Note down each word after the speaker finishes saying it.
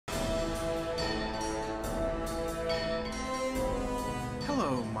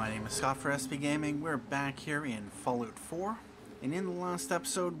name is Scott for SP Gaming. We're back here in Fallout 4, and in the last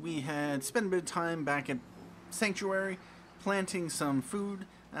episode we had spent a bit of time back at Sanctuary planting some food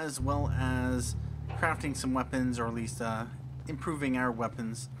as well as crafting some weapons, or at least improving our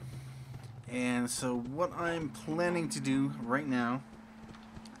weapons. And so what I'm planning to do right now,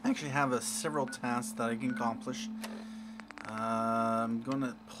 I actually have several tasks that I can accomplish. I'm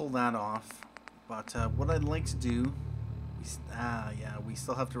gonna pull that off, but what I'd like to do, we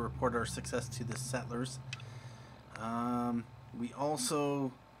still have to report our success to the settlers. I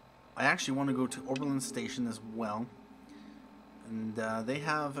actually want to go to Oberland Station as well, and they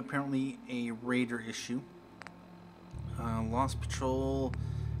have apparently a raider issue. Lost Patrol,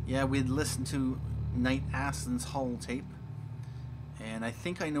 yeah, we'd listened to Knight Aston's holotape, and I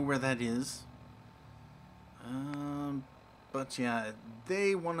think I know where that is. But yeah,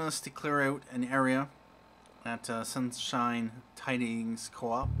 they want us to clear out an area at Sunshine Tidings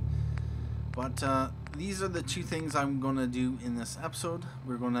Co-op. But these are the two things I'm going to do in this episode.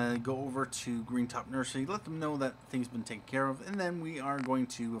 We're going to go over to Greentop Nursery, let them know that things been taken care of, and then we are going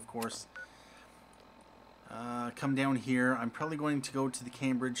to, of course, come down here. I'm probably going to go to the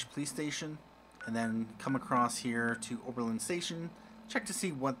Cambridge Police Station, and then come across here to Oberland Station, check to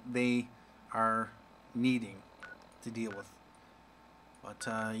see what they are needing to deal with. But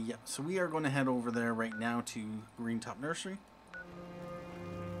yeah, so we are going to head over there right now to Greentop Nursery.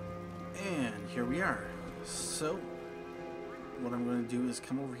 And here we are. So, what I'm going to do is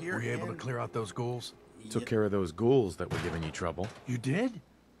come over here. Were you able to clear out those ghouls? Took care of those ghouls that were giving you trouble. You did?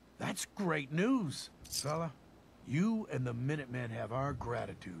 That's great news. Fella, you and the Minutemen have our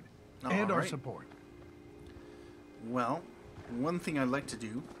gratitude and our support. Well, one thing I'd like to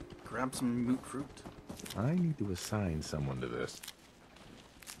do, grab some moot fruit. I need to assign someone to this.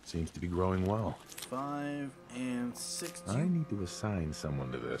 Seems to be growing well. 5 and 6. I need to assign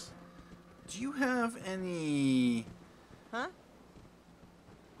someone to this. Do you have any...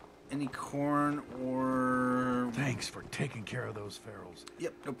 any corn or... Thanks for taking care of those ferals.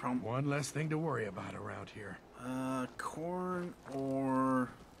 Yep, no problem. One less thing to worry about around here. Corn or...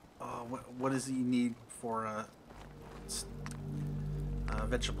 what is it you need for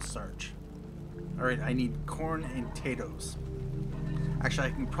vegetable starch? Alright, I need corn and potatoes. Actually,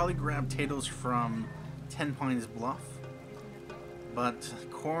 I can probably grab potatoes from 10 Pines Bluff, but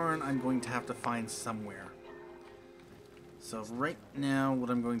corn I'm going to have to find somewhere. So right now,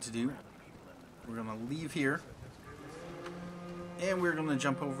 what I'm going to do, we're going to leave here, and we're going to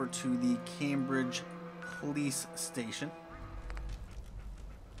jump over to the Cambridge Police Station.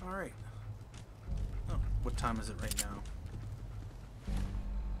 Alright. Oh, what time is it right now?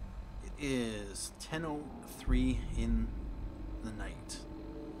 It is 10:03 in the night.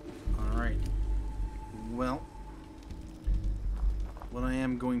 Alright. Well, what I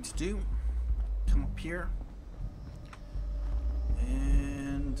am going to do, come up here,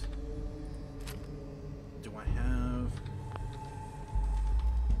 and do I have...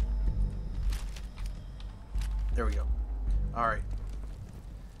 There we go. Alright.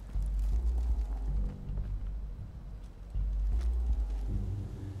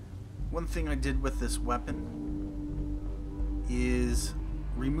 One thing I did with this weapon is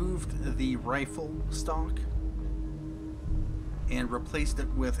removed the rifle stock and replaced it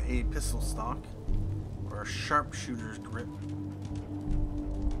with a pistol stock, or a sharpshooter's grip.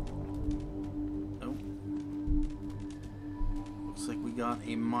 Oh, looks like we got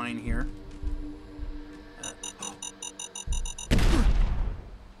a mine here.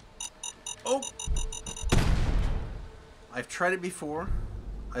 Oh, I've tried it before.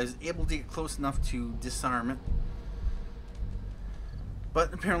 I was able to get close enough to disarm it,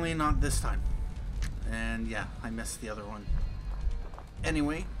 but apparently not this time. And yeah, I missed the other one.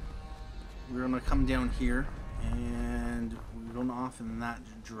 Anyway, we're going to come down here, and we're going off in that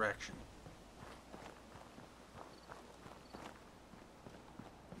direction.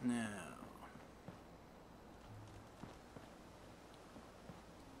 Now,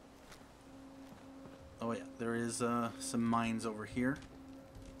 oh yeah, there is some mines over here.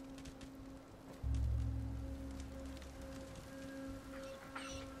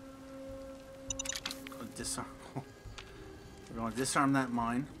 Disarm. We're going to disarm that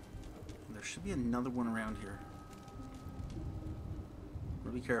mine. There should be another one around here.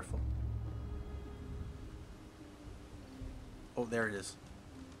 We'll be careful. Oh, there it is.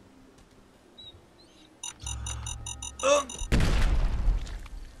 Oh!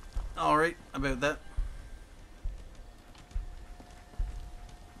 Alright, about that.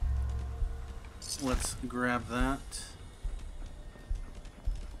 Let's grab that.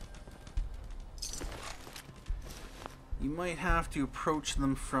 You might have to approach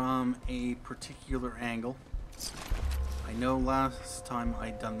them from a particular angle. I know last time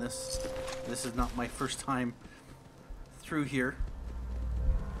I'd done this. This is not my first time through here.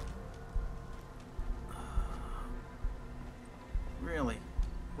 Really?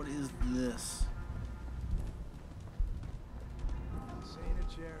 What is this? This ain't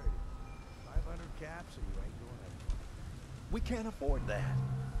a charity. 500 caps or you ain't going anywhere. We can't afford that.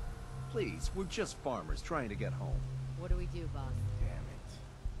 Please, we're just farmers trying to get home. What do we do, boss? Damn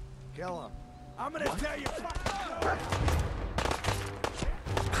it. Kill him. I'm gonna tell you.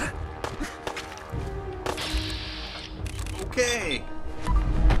 Okay.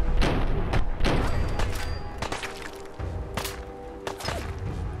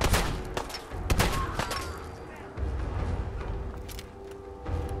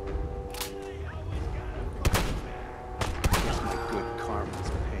 Good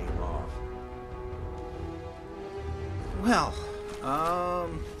karma's paying off. Well,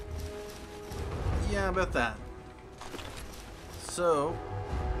 yeah, about that. So,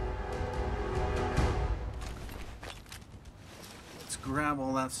 let's grab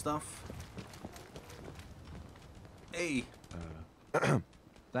all that stuff. Hey.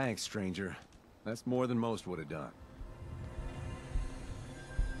 Thanks, stranger. That's more than most would have done.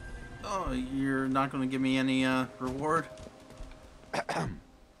 Oh, you're not going to give me any reward?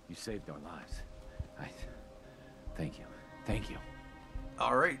 You saved our lives. Thank you. Thank you.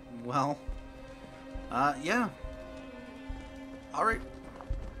 All right. Well, yeah. All right.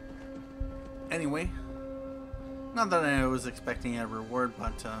 Anyway, not that I was expecting a reward,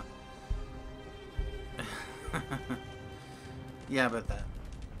 but yeah, about that.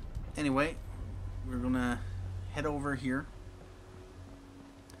 Anyway, we're gonna head over here.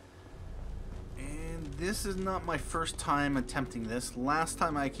 And this is not my first time attempting this. Last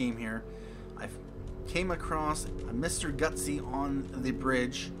time I came here, I came across a Mr. Gutsy on the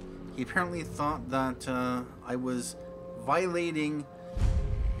bridge. He apparently thought that I was violating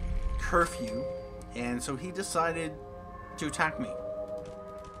curfew, and so he decided to attack me.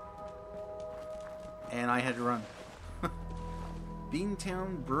 And I had to run.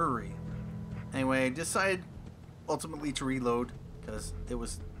 Beantown Brewery. Anyway, I decided ultimately to reload because it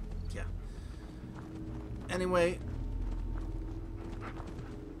was, yeah. Anyway,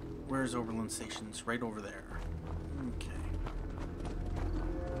 where's Oberland Station? It's right over there. Okay.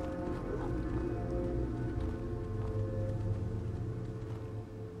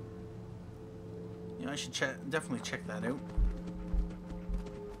 Yeah, I should definitely check that out.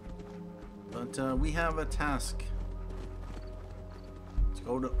 But we have a task. Let's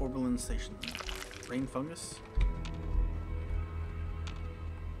go to Oberland Station. Rain fungus.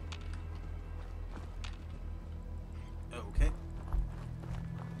 Okay.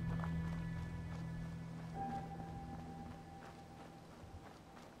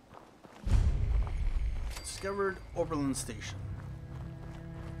 Discovered Oberland Station.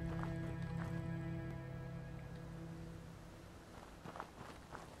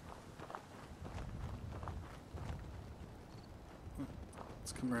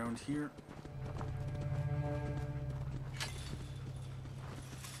 Let's come around here.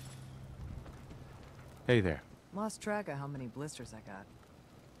 Hey there. Lost track of how many blisters I got.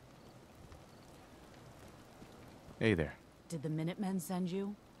 Hey there. Did the Minutemen send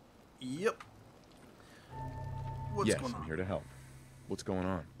you? Yep. What's Yes, going on? I'm here to help. What's going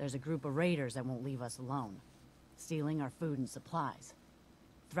on? There's a group of raiders that won't leave us alone. Stealing our food and supplies.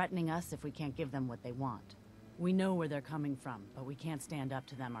 Threatening us if we can't give them what they want. We know where they're coming from, but we can't stand up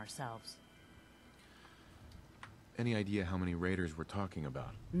to them ourselves. Any idea how many raiders we're talking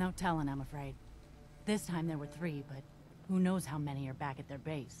about? No telling, I'm afraid. This time there were 3, but who knows how many are back at their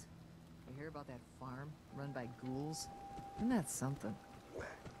base. You hear about that farm run by ghouls? Isn't that something?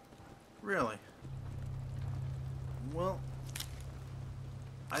 Really? Well,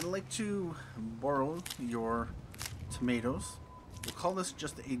 I'd like to borrow your tomatoes. We'll call this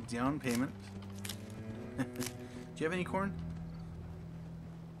just a down payment. Do you have any corn?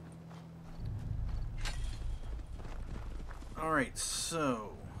 Alright,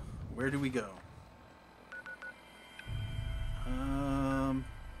 so where do we go?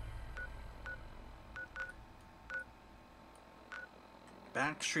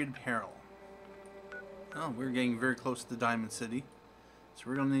 Back Street Apparel. Oh, we're getting very close to Diamond City. So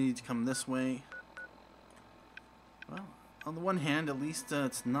we're going to need to come this way. Well, on the one hand, at least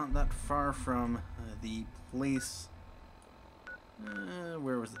it's not that far from the place.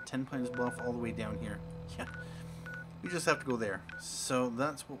 Where was it? 10 Pines Bluff all the way down here. Yeah. We just have to go there. So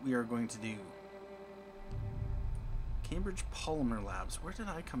that's what we are going to do. Cambridge Polymer Labs. Where did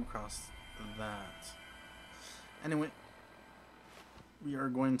I come across that? Anyway, we are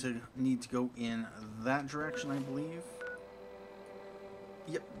going to need to go in that direction, I believe.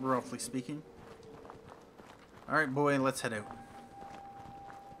 Yep, roughly speaking. Alright, boy, let's head out.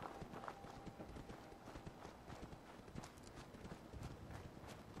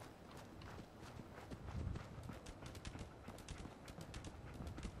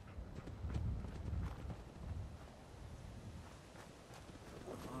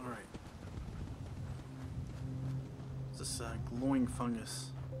 Alright. This glowing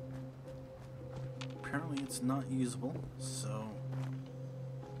fungus. Apparently it's not usable, so...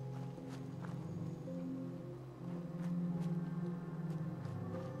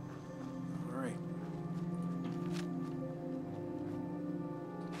 Alright.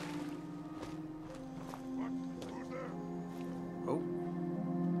 Oh.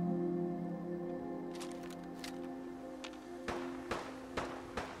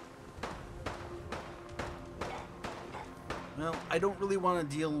 Well, I don't really want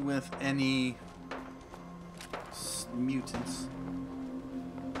to deal with any mutants.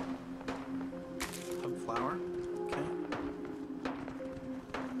 Hub flower. Okay.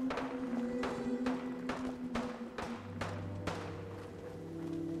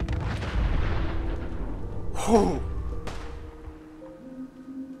 Whoa!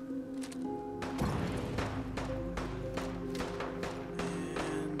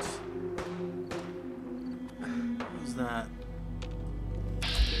 And what was that?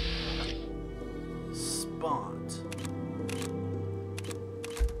 Spot.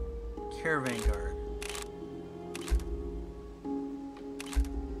 Caravan guard.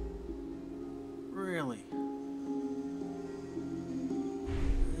 Really?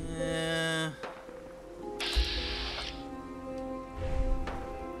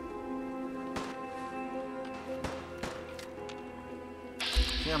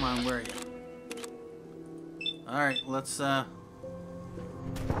 Come on, where are you? Alright, let's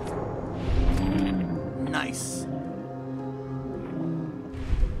nice.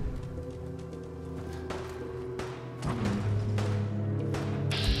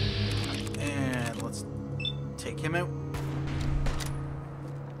 And let's take him out.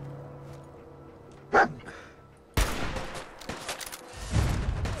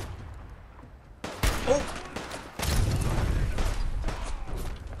 Oh!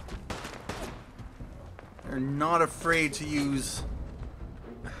 They're not afraid to use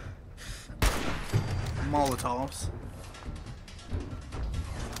Molotovs.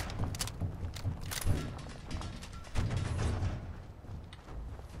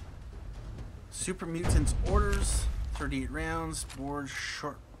 Super Mutant's orders, 38 rounds, board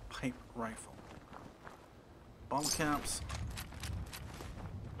short pipe rifle. Bottle caps.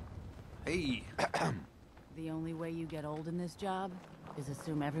 Hey. The only way you get old in this job is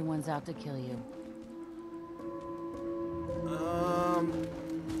assume everyone's out to kill you.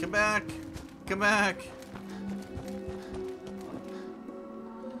 Come back. Come back.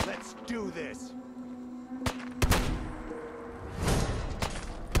 Let's do this.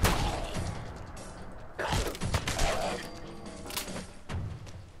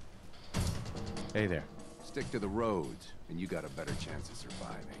 Hey there. Stick to the roads, and you got a better chance of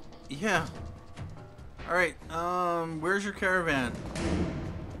surviving. Yeah. Alright, where's your caravan?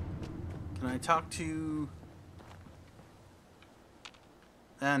 Can I talk to...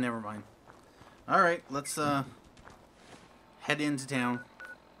 Ah, never mind. Alright, let's, head into town.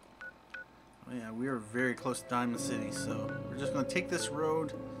 Oh yeah, we are very close to Diamond City, so we're just gonna take this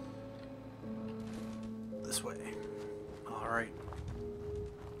road this way. Alright.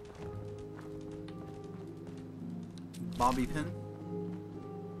 Bobby pin.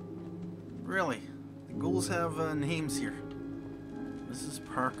 Really? The ghouls have names here. Mrs.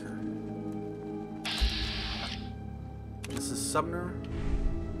 Parker. Mrs. Sumner.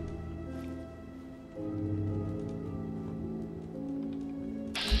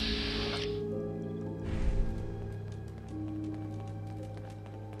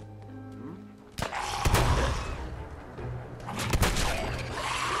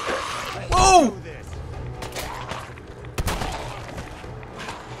 Whoa!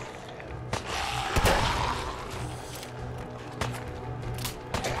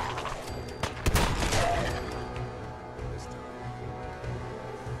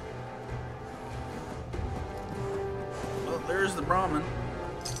 Well, there's the Brahmin.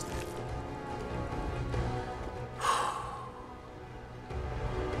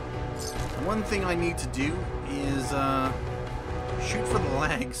 One thing I need to do is shoot for the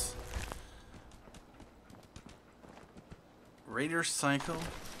legs. Raider cycle.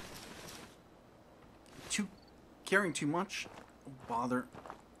 Carrying too much. Don't bother.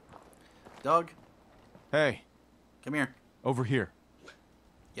 Doug, Hey, come here. over here.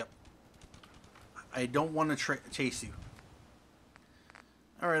 I don't want to chase you.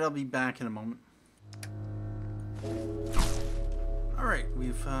 Alright, I'll be back in a moment. Alright,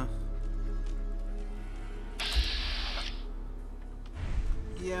 we've,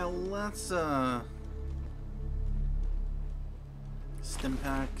 yeah, let's, stim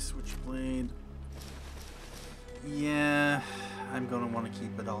pack, switchblade. Yeah, I'm gonna want to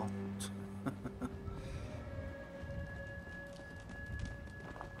keep it all.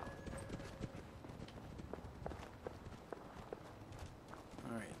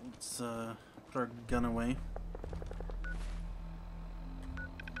 Alright, let's, put our gun away.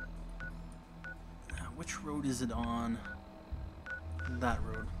 Which road is it on? That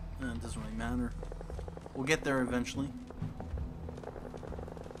road. It doesn't really matter. We'll get there eventually.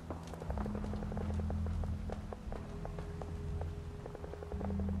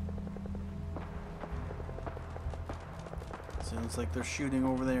 Sounds like they're shooting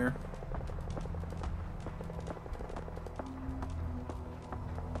over there.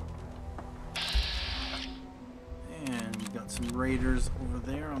 And we got some raiders over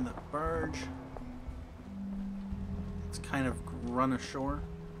there on that barge. It's kind of run ashore.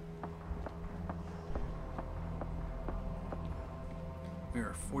 We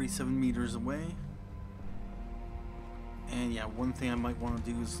are 47 meters away. And yeah, one thing I might want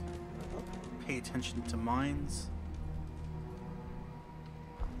to do is pay attention to mines.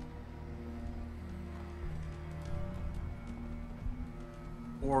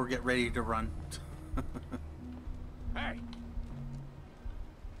 Or get ready to run. Hey!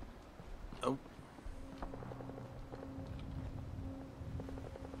 Oh.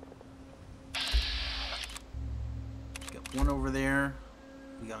 Got one over there.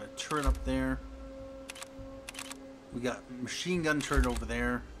 We got a turret up there. We got machine gun turret over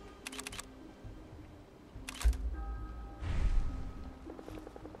there.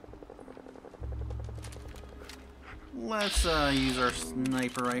 Let's use our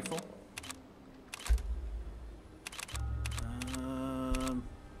sniper rifle.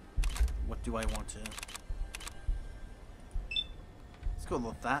 What do I want to? Let's go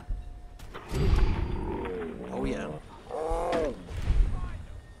with that. Oh yeah.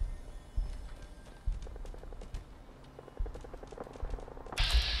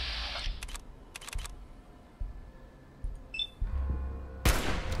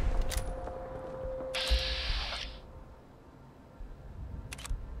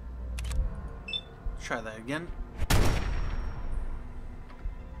 Try that again.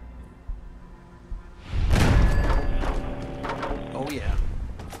 Oh yeah.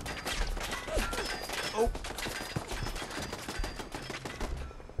 Oh.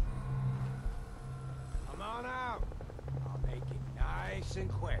 Come on out. I'll make it nice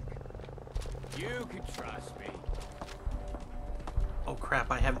and quick. You can trust me. Oh crap!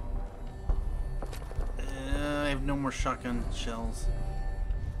 I have no more shotgun shells.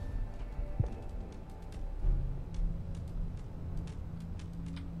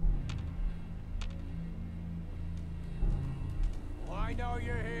 I know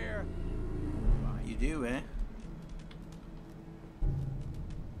you're here. You do, eh?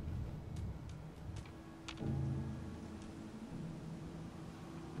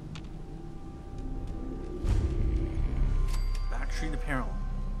 Backstreet Apparel.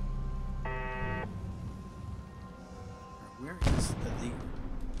 Where is the...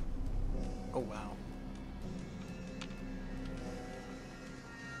 Oh, wow.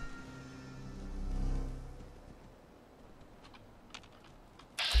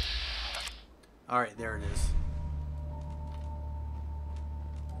 Alright, there it is.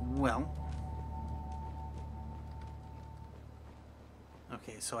 Well.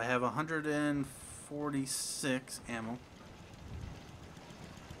 Okay, so I have 146 ammo.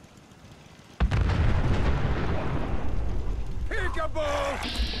 Peekaboo!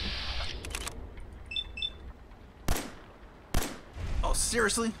 Oh,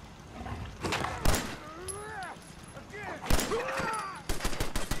 seriously?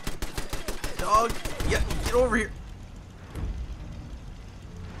 Dog, yeah, get over here.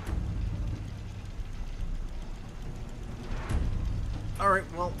 Alright,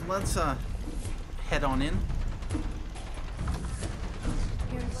 well, let's head on in.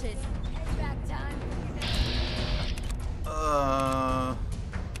 Here shit. Back time.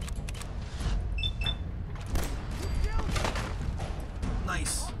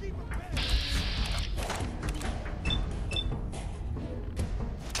 Nice.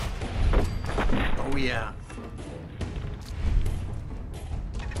 Oh yeah.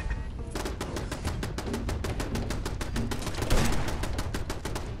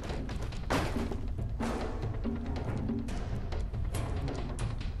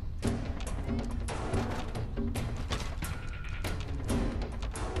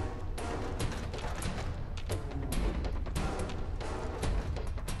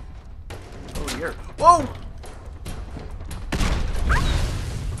 here. Whoa!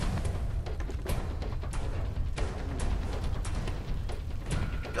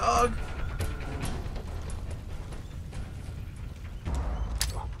 Dog!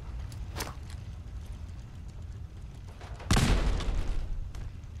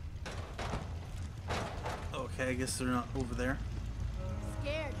 Okay, I guess they're not over there.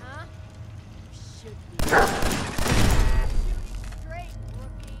 Scared, huh? Should be. Shooting straight,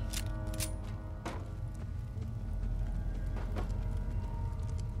 rookie.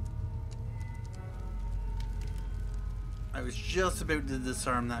 I was just about to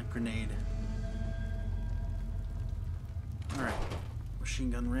disarm that grenade. Alright.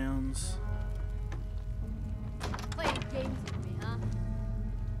 Machine gun rounds. Playing games with me,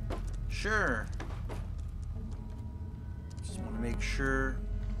 huh? Sure. Just want to make sure.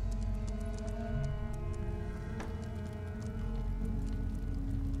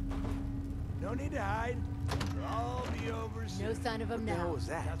 No need to hide. It'll all be over soon. No sign of him What the hell now. was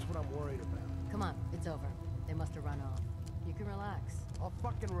that? That's what I'm worried about. Come on, it's over. They must have run off. You can relax. I'll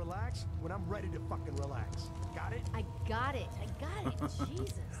fucking relax when I'm ready to fucking relax. Got it? I got it. I got it.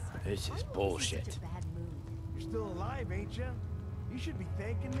 Jesus. This Why is are you always in bullshit. such a bad mood? You're still alive, ain't you? You should be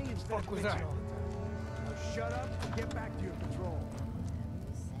thanking me instead Fuck of was bitching that? all the time. Now shut up and get back to your patrol. Whatever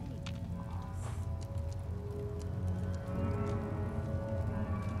you say, boss.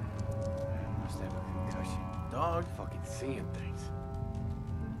 Must have a concussion. Dog. Fucking seeing things.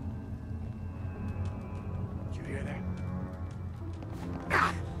 Did you hear that?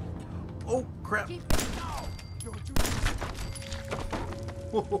 Oh, crap. Keep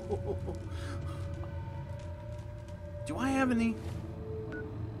Do I have any?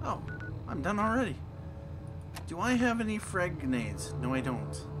 Oh, I'm done already. Do I have any frag grenades? No, I don't.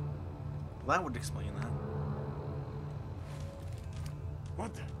 Well, that would explain that.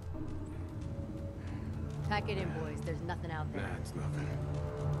 What the? pack it in, boys. There's nothing out there. Nah, it's nothing.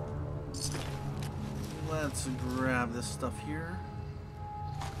 Let's grab this stuff here.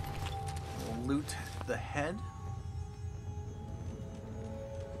 We'll loot the head.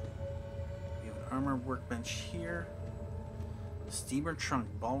 We have an armored workbench here. Steamer trunk,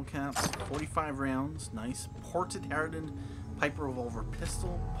 ball caps, 45 rounds, nice. Ported hardened pipe revolver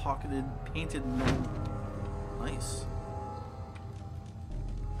pistol, pocketed painted metal, nice.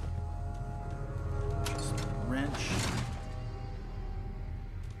 Wrench.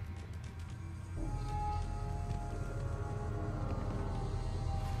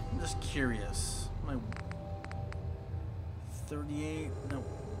 I'm just curious. My 38, no.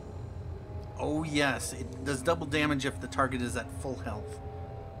 Oh yes, it does double damage if the target is at full health.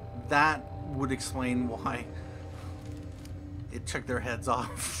 That would explain why it took their heads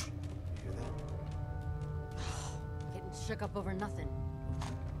off. You hear that? Getting shook up over nothing.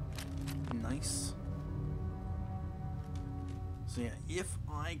 Nice. So yeah, if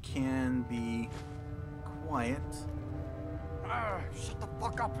I can be quiet. Shut the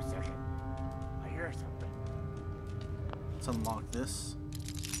fuck up a second. I hear something. Let's unlock this.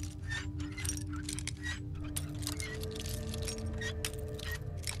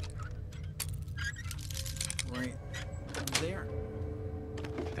 Right there.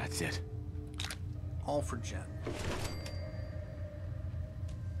 That's it. All for Jet.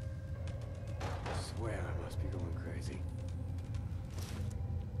 I swear I must be going crazy.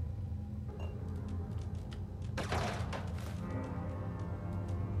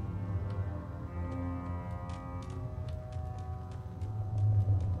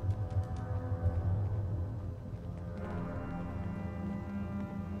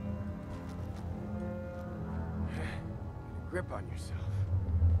 Grip on yourself.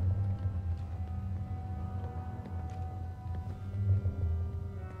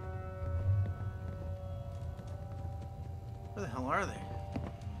 Where the hell are they?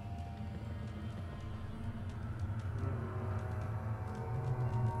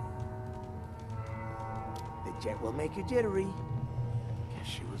 The jet will make you jittery. Guess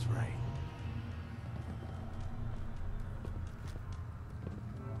she was right.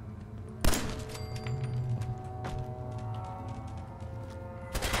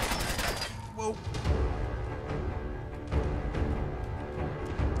 Whoa.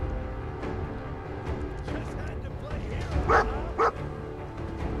 Just had to play hero, huh?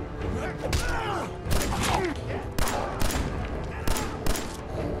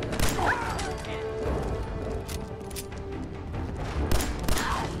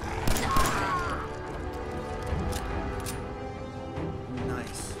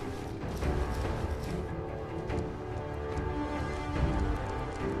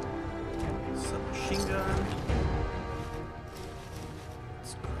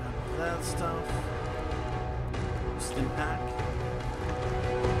 stim pack,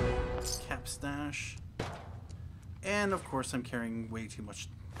 cap stash, and of course I'm carrying way too much.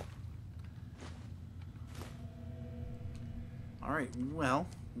 Alright, well,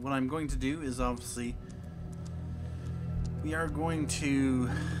 what I'm going to do is obviously we are going to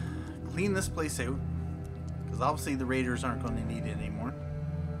clean this place out, because obviously the raiders aren't going to need it anymore.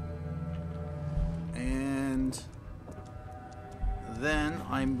 And then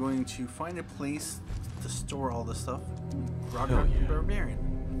I'm going to find a place to store all this stuff. Barbarian.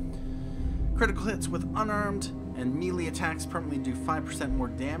 Critical hits with unarmed and melee attacks permanently do 5% more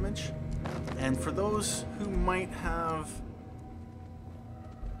damage. And for those who might have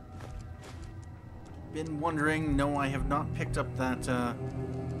been wondering, no, I have not picked up that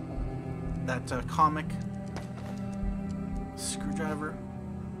comic screwdriver.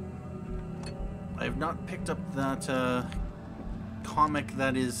 I have not picked up that comic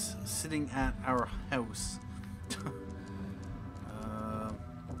that is sitting at our house.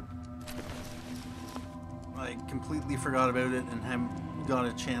 I completely forgot about it and haven't got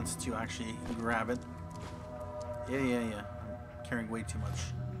a chance to actually grab it. Yeah. I'm carrying way too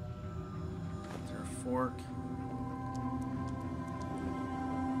much. Is there a fork?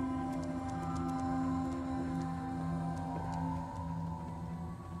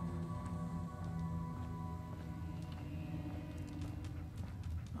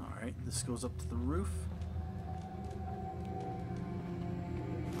 Alright, this goes up to the roof.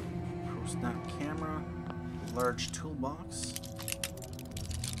 Pro snap camera. Large toolbox.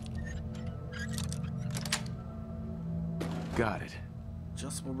 Got it.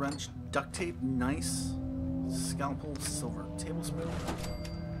 Adjustable wrench, duct tape, nice. Scalpel, silver tablespoon.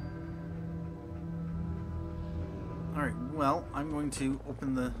 Alright, well, I'm going to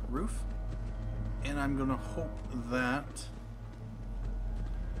open the roof. And I'm going to hope that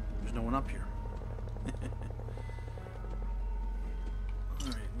there's no one up here.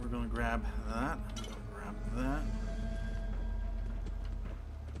 Alright, we're going to grab that. That.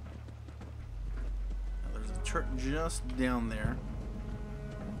 Now there's a turret just down there.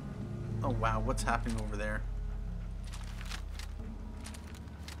 Oh wow, what's happening over there?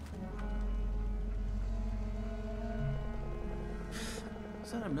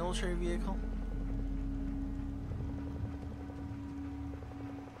 Is that a military vehicle?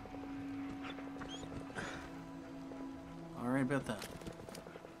 Alright about that.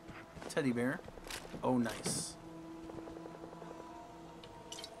 Teddy bear. Oh, nice.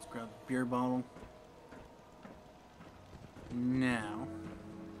 Let's grab the beer bottle. Now,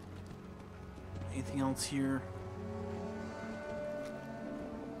 anything else here?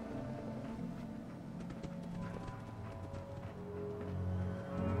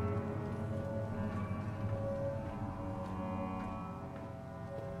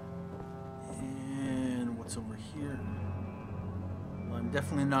 And what's over here? Well, I'm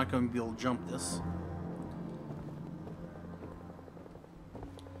definitely not going to be able to jump this.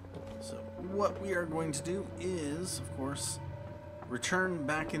 What we are going to do is, of course, return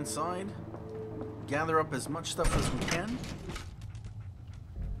back inside, gather up as much stuff as we can,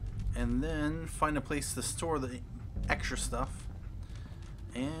 and then find a place to store the extra stuff.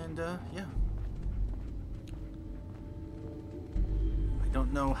 And yeah, I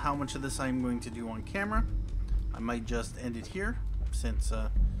don't know how much of this I'm going to do on camera. I might just end it here, since I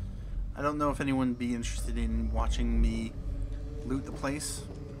don't know if anyone would be interested in watching me loot the place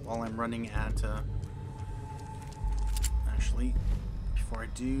while I'm running at, actually, before I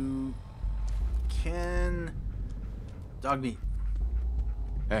do, can dog meat.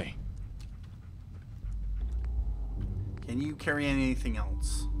 Hey. Can you carry anything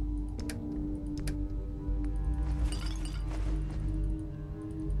else?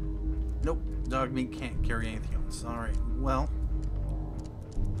 Nope, dog meat can't carry anything else. Alright, well.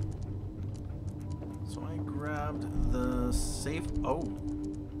 So I grabbed the safe. Oh.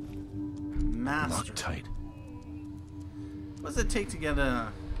 Master. Locked tight. What does it take to get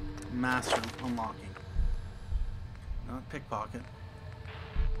a master unlocking? Not pickpocket.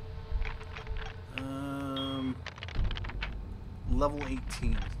 Level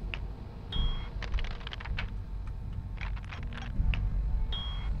 18.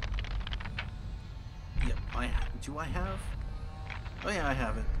 Yep, do I have? Oh yeah, I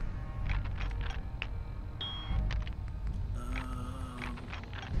have it.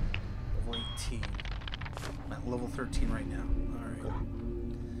 Level 18. I'm at level 13 right now. Alright.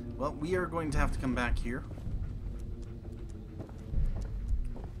 Well, we are going to have to come back here.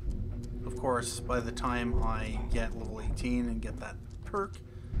 Of course, by the time I get level 18 and get that perk,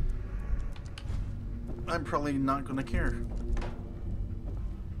 I'm probably not going to care.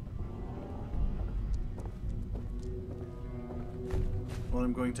 what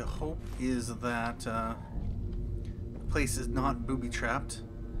I'm going to hope is that the place is not booby-trapped,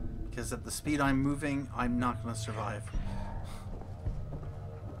 because at the speed I'm moving, I'm not going to survive.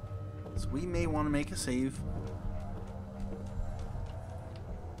 So we may want to make a save.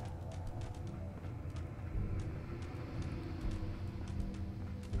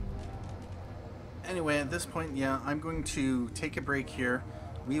 Anyway, at this point, yeah, I'm going to take a break here.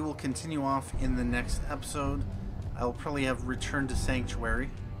 We will continue off in the next episode. I'll probably have returned to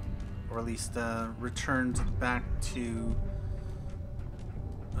Sanctuary, or at least returned back to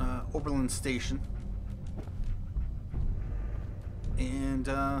Oberland Station. And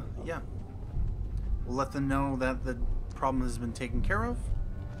yeah, we'll let them know that the problem has been taken care of,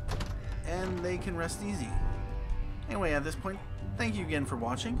 and they can rest easy. Anyway, at this point, thank you again for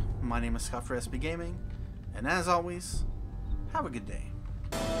watching. My name is Scott for SB Gaming, and as always, have a good day.